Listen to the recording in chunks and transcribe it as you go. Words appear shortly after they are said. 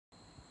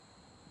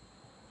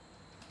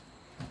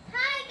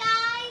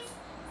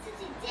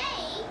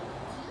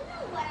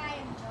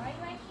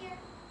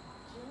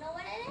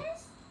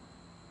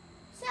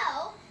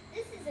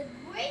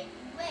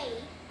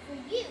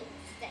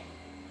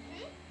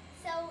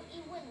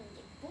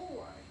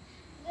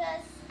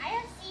because I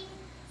have seen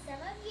some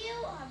of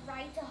you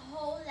write the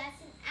whole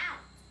lesson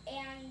out,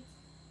 and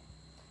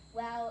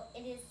well,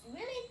 it is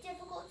really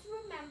difficult to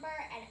remember,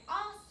 and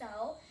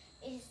also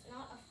it is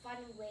not a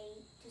fun way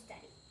to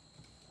study.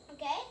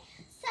 Okay,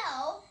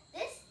 so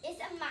this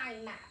is a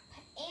mind map,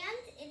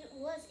 and it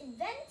was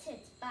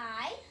invented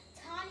by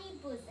Tony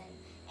Buzan,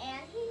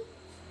 and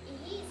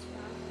he's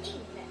from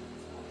England.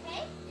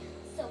 Okay,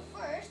 so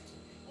first,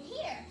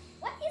 here,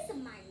 what is a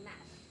mind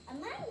map? A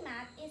mind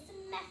map is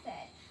a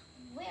method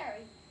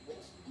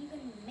which you can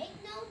make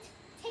notes,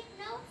 take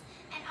notes,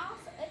 and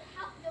also it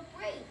helps your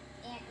brain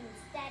and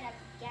instead of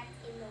get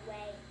in the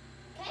way.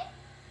 Okay?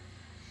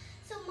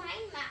 So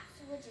mind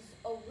maps, which is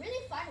a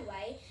really fun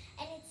way,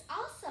 and it's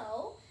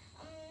also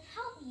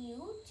help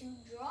you to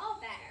draw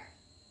better.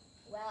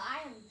 Well,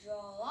 I have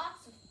drawn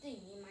lots of things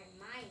in my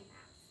mind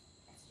maps,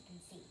 as you can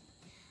see.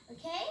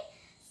 Okay?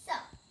 So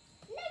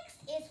next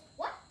is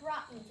what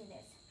brought me to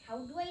this.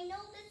 How do I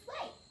know this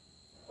way?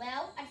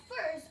 Well, at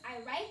first I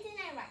write,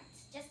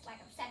 just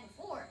like I've said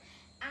before,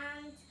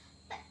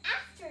 but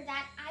after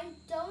that I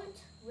don't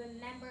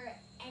remember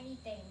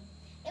anything.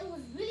 It was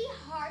really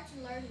hard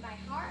to learn by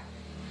heart,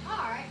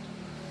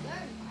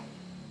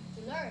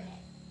 to learn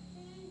it.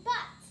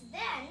 But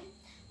then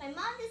my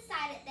mom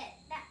decided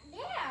that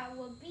there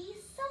will be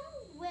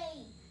some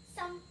way,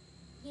 some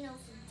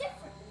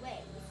different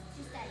ways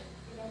to study.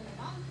 And then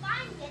my mom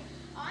finds it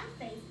on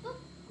Facebook,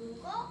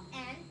 Google,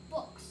 and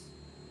books.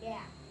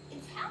 Yeah,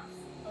 it helps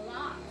a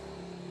lot.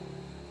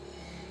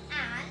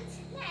 And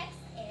next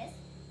is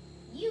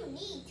you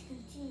need to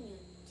continue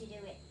to do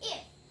it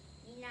if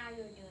now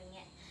you're doing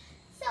it.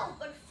 So,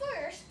 but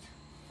first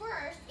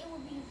it will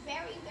be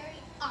very,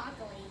 very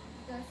ugly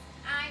because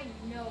I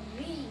know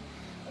me.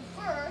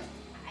 But first,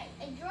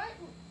 I drew it.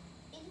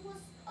 It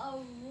was a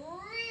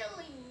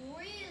really,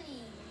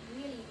 really,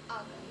 really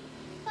ugly.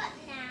 But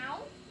now,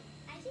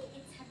 I think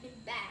it's a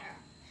bit better.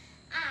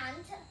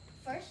 And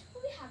first it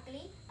will be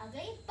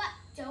ugly, but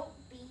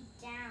don't be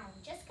down.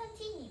 Just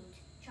continue.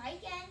 Try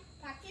again,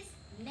 practice,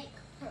 make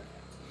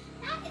perfect.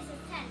 That is a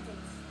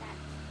sentence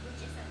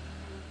which is an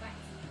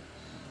advice.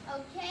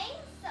 Okay,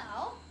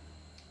 so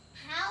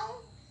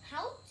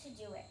how to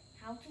do it?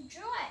 How to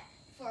draw it?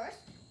 First,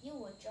 you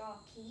will draw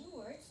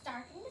keywords,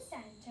 start in the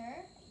center,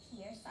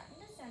 here, start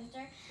in the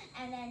center,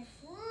 and then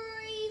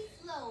free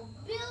flow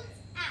builds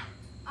out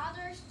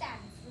other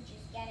stems, which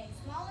is getting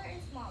smaller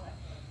and smaller.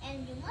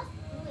 And you must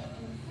do it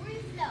in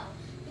free flow,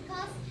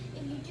 because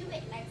if you do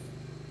it like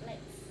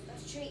a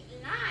straight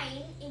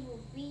line, it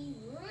will be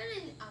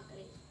really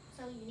ugly.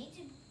 So you need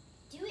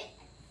to do it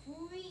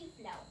like free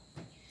flow.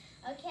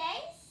 Okay,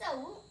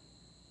 so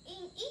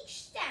in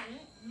each stem,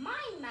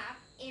 mind map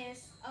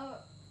is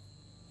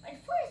at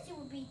first it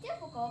will be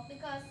difficult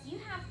because you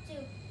have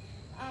to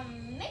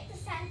make the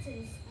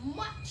sentence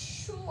much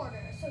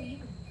shorter so you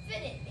can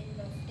fit it in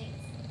those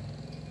things.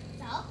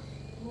 So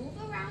move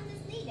around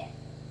as needed.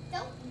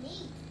 Don't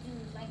need to do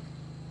like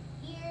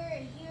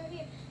here, here,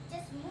 here.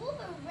 Just move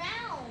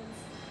around.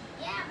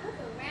 Yeah, move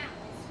around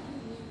as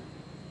you need.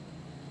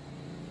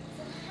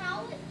 So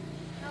how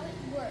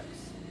it works?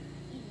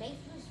 It makes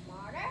you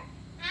smarter.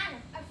 And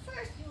at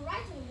first you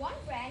write in one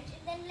branch,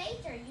 and then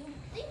later you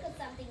think of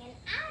something and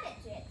add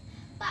it to it.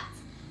 But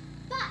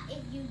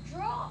if you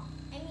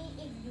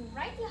if you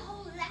write the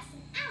whole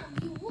lesson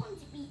out, you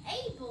won't be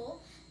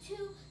able to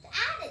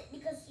add it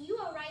because you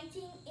are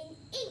writing in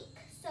ink.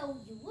 So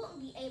you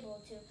won't be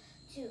able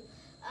to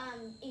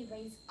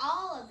erase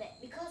all of it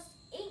because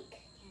ink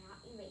cannot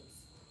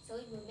erase. So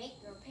it will make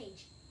your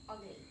page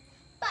ugly.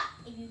 But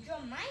if you draw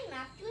mind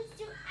map, you will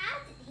still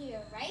add it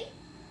here, right?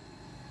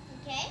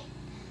 Okay?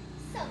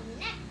 So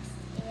next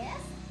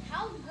is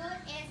how good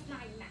is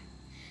mind map?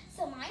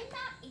 So mind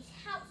map, it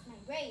helps my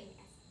brain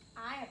as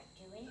I am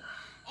doing,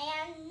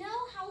 and we know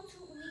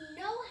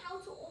how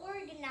to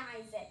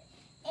organize it,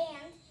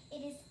 and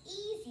it is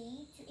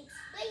easy to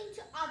explain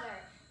to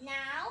others.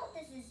 Now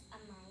this is a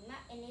mind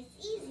map, and it's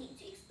easy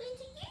to explain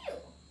to you.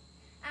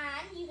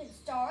 And you can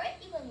store it,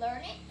 you can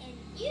learn it, and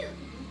you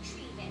can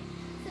retrieve it.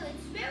 So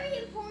it's very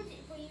important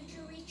for you to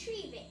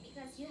retrieve it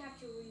because you have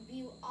to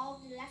review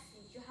all the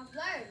lessons you have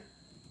learned.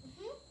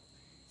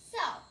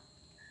 So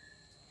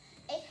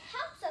it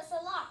helps us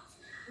a lot.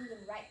 We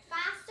can write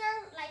faster,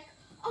 like,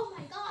 oh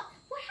my God,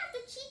 what have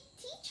the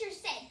teacher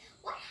said?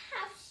 What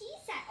have she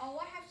said? Or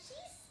what have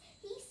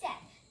he said?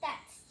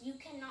 That you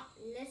cannot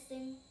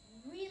listen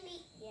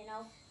really,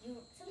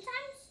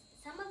 sometimes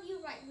some of you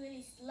write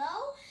really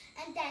slow,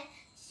 and then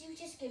you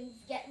just can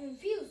get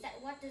confused that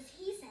what does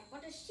he say?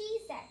 What does she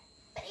say?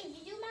 But if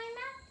you do mind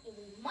map, it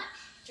will be much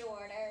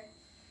shorter.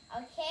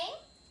 Okay?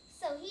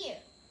 So here.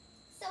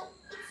 So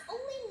it's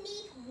only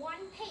need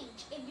one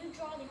page. If you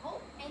draw the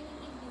whole, if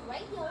you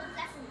write the whole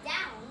lesson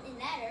down in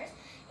letters,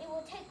 it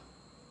will take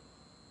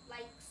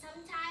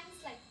sometimes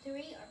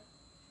three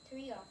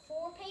or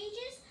four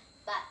pages.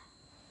 But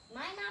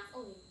mind map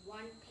only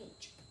one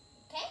page.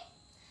 Okay?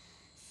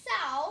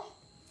 So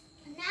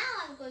now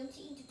I'm going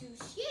to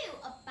introduce you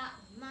about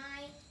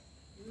my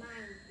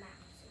mind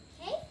maps.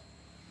 Okay?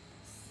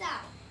 So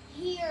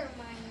here are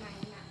my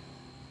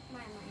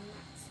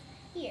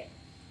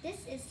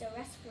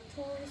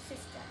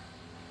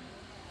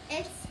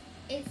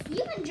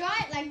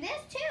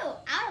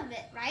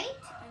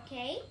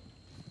Okay?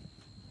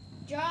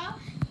 Draw.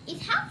 It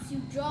helps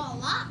you draw a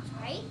lot,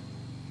 right?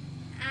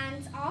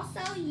 And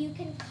also you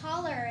can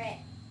color it.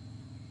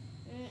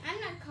 I'm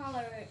not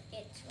coloring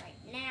it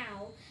right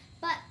now,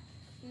 but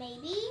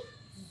maybe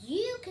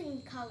you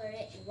can color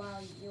it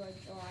while you're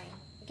drawing.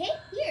 Okay?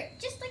 Here,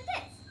 just like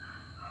this.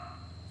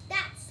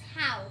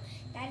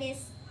 That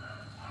is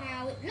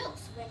how it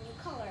looks when you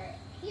color it.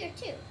 Here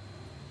too.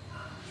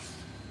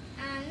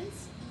 And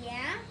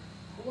yeah,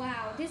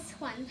 wow, this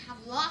one have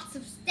lots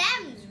of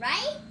stems,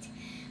 right?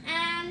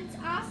 And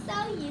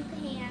also you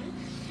can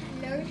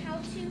learn how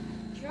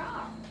to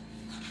draw.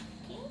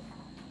 Okay?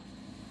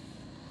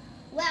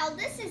 Well,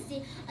 this is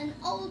an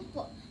old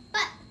book,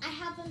 but I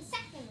have a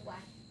second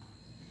one.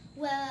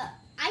 Well,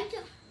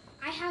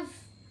 I have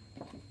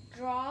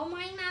draw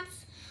mind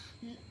maps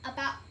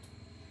about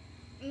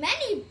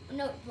many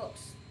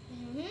notebooks,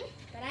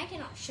 but I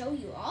cannot show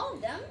you all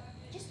of them.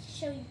 Just to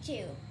show you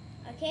two.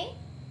 Okay?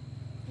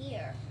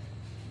 Here.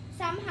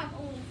 Some have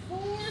only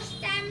 4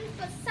 stems,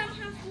 but some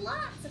have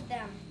lots of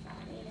them.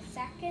 Wait a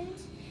second.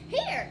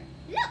 Here,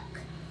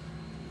 look.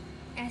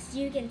 As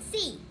you can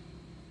see.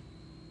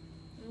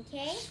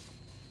 Okay?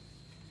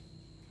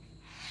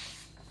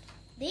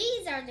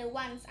 These are the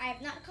ones I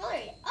have not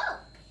colored yet. Oh,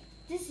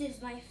 this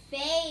is my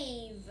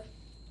fave.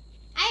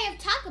 I have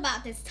talked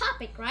about this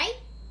topic, right?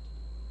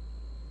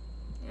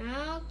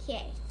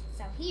 Okay,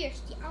 so here's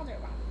the other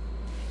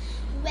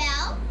one.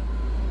 Well,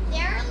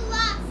 there are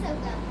lots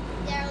of them.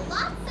 There are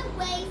lots of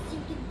ways you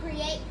can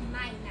create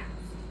mind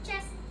maps.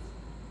 Just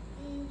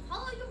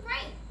follow your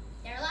brain.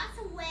 There are lots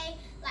of ways,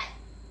 like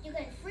you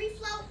can free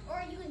float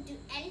or you can do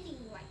anything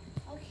you like.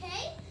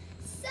 Okay?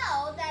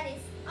 So that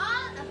is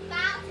all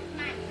about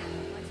mind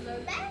mapping. Want to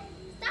learn better?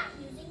 Start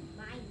using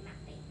mind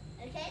mapping.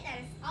 Okay? That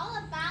is all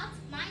about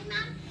mind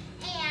map.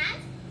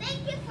 And thank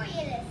you for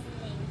your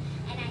listening.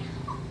 And I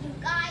hope you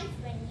guys,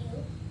 when you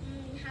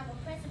have a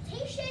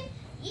presentation,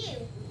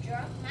 you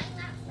draw mind